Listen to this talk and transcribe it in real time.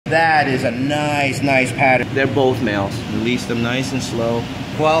That is a nice pattern. They're both males. Release them nice and slow.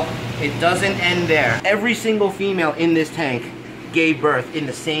 Well, it doesn't end there. Every single female in this tank gave birth in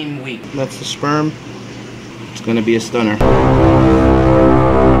the same week. That's the sperm. It's gonna be a stunner.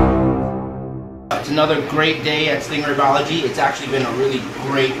 It's another great day at Stingray Biology. It's actually been a really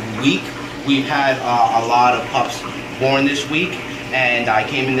great week. We've had a lot of pups born this week, and I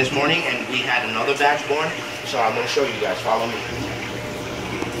came in this morning and we had another batch born. So I'm gonna show you guys, follow me.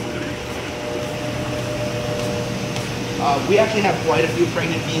 We actually have quite a few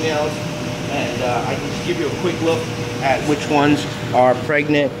pregnant females, and I can just give you a quick look at which ones are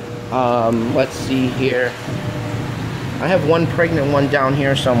pregnant. Let's see here. I have one pregnant one down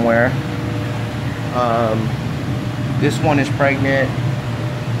here somewhere. This one is pregnant.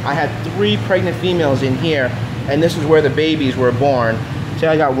 I had 3 pregnant females in here, and this is where the babies were born. See,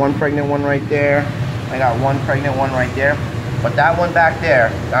 I got one pregnant one right there. I got one pregnant one right there. But that one back there,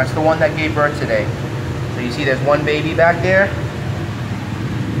 that's the one that gave birth today. So you see there's one baby back there,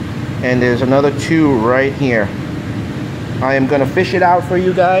 and there's another 2 right here. I am gonna fish it out for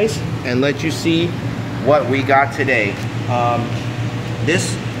you guys and let you see what we got today.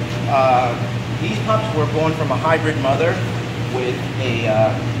 These pups were born from a hybrid mother with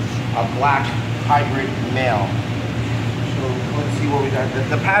a black hybrid male. So let's see what we got.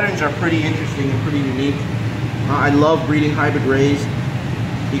 The patterns are pretty interesting and pretty unique. I love breeding hybrid rays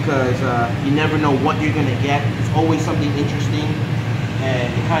because you never know what you're gonna get. It's always something interesting,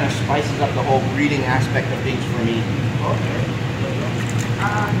 and it kind of spices up the whole breeding aspect of things for me. Okay.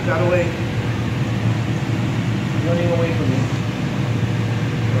 You got away. Running away from me.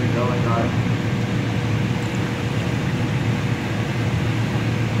 There we go, I got it.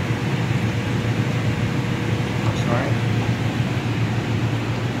 I'm sorry.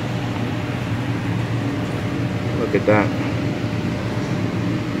 Look at that.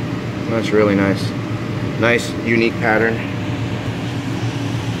 That's really nice. Nice, unique pattern.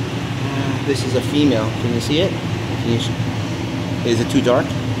 This is a female. Can you see it? Is it too dark?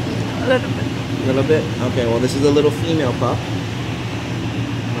 A little bit. A little bit? Okay, well this is a little female pup.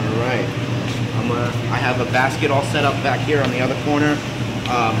 Alright. I have a basket all set up back here on the other corner,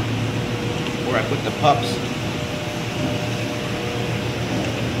 where I put the pups.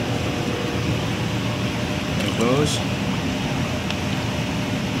 There it goes.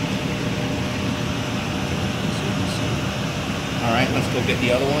 Alright, let's go get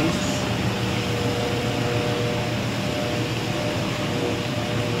the other ones.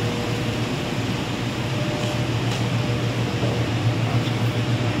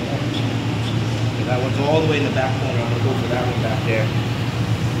 That one's all the way in the back corner. I'm going to go for that one back there.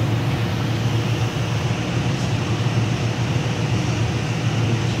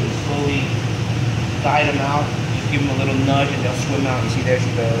 Just slowly guide them out. Just give them a little nudge and they'll swim out. You see, there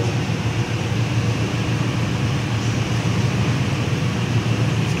she goes.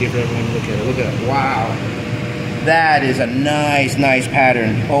 Let's give everyone a look at it. Look at it. Wow. That is a nice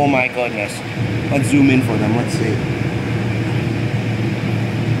pattern. Oh my goodness. Let's zoom in for them. Let's see.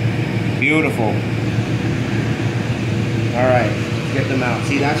 Beautiful. All right, let's get them out.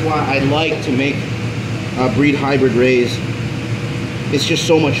 See, that's why I like to make breed hybrid rays. It's just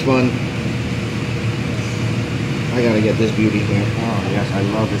so much fun. I gotta get this beauty here. Oh yes, I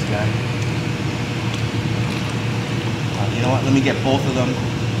love this guy. You know what? Let me get both of them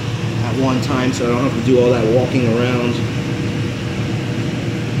at one time so I don't have to do all that walking around.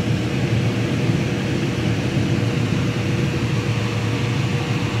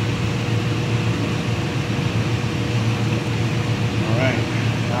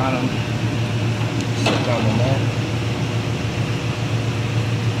 Got him. Sit down on that.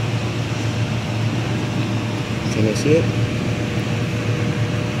 Can they see it?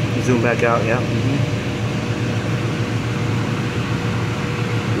 Zoom back out, yeah.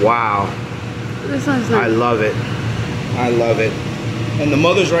 Wow. This one's nice. I love it. I love it. And the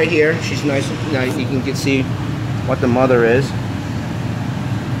mother's right here. She's nice. Now you can see what the mother is.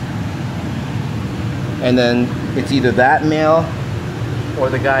 And then it's either that male or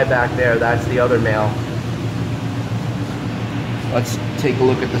the guy back there, that's the other male. Let's take a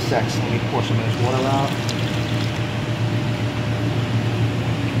look at the sex. Let me pour some of this water out.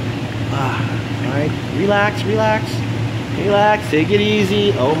 Alright, relax, relax. Relax, take it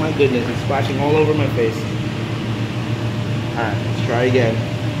easy. Oh my goodness, it's splashing all over my face. Alright, let's try again.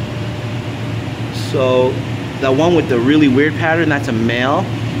 So, the one with the really weird pattern, that's a male.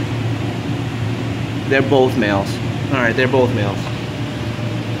 They're both males. Alright, they're both males.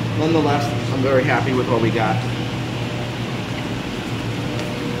 Nonetheless, I'm very happy with what we got.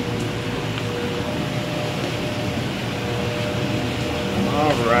 All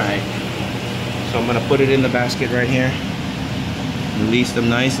right. So I'm gonna put it in the basket right here. Release them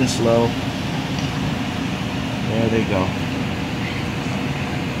nice and slow. There they go.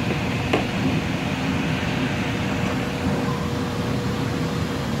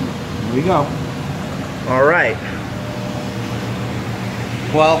 Here we go. All right.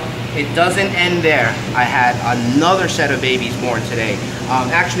 Well, it doesn't end there. I had another set of babies born today.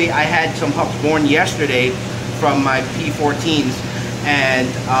 Actually, I had some pups born yesterday from my P14s, and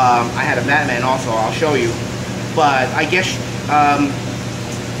I had a Batman also. I'll show you. But I guess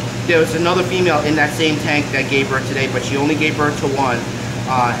there was another female in that same tank that gave birth today, but she only gave birth to one,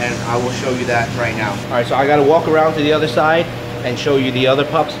 and I will show you that right now. All right, so I got to walk around to the other side and show you the other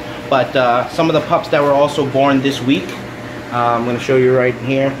pups. But some of the pups that were also born this week, I'm going to show you right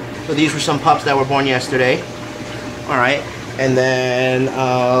here. So these were some pups that were born yesterday. All right, and then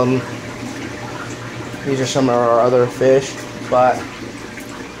these are some of our other fish. But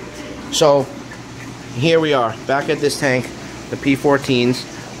so here we are back at this tank, the P14s.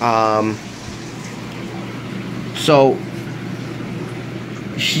 So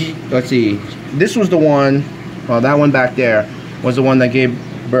let's see, this was the one, well, that one back there was the one that gave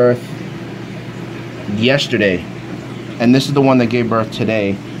birth yesterday, and this is the one that gave birth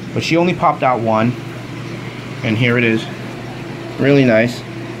today, but she only popped out one, and here it is. Really nice.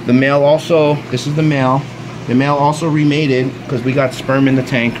 The male also, this is the male also remated because we got sperm in the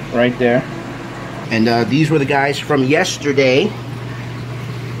tank right there. And these were the guys from yesterday.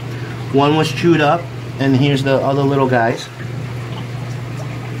 One was chewed up, and here's the other little guys.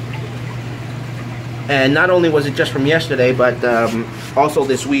 And not only was it just from yesterday, but also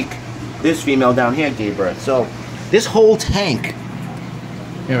this week, this female down here gave birth. So this whole tank,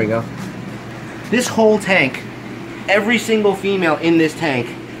 here we go. This whole tank, every single female in this tank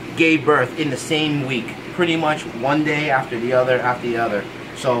gave birth in the same week. Pretty much one day after the other after the other.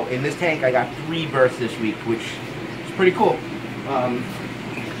 So in this tank, I got 3 births this week, which is pretty cool.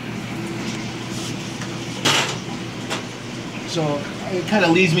 So it kind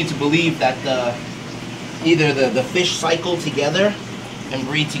of leads me to believe that either the fish cycle together and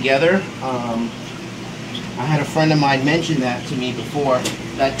breed together. I had a friend of mine mention that to me before,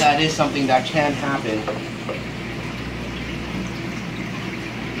 that is something that can happen.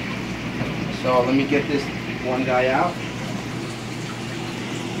 So let me get this one guy out.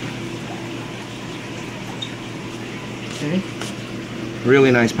 Okay.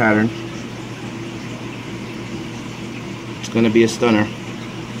 Really nice pattern. It's going to be a stunner.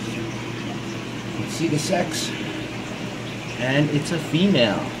 Let's see the sex. And it's a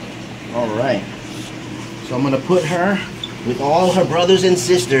female. Alright. So I'm going to put her with all her brothers and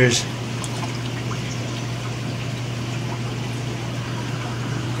sisters.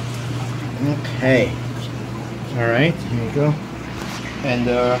 Okay. Alright, here we go. And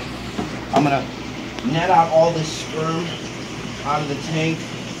I'm going to net out all this sperm out of the tank.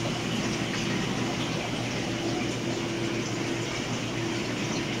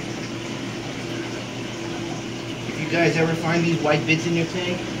 If you guys ever find these white bits in your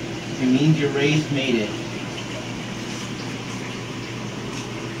tank, it means your rays made it.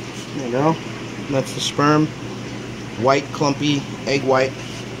 There you go. That's the sperm. White, clumpy, egg white.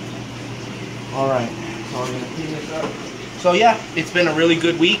 Alright, so I'm going to clean this up. So yeah, it's been a really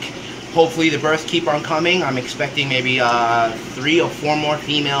good week. Hopefully the births keep on coming. I'm expecting maybe 3 or 4 more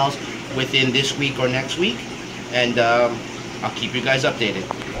females within this week or next week. And I'll keep you guys updated.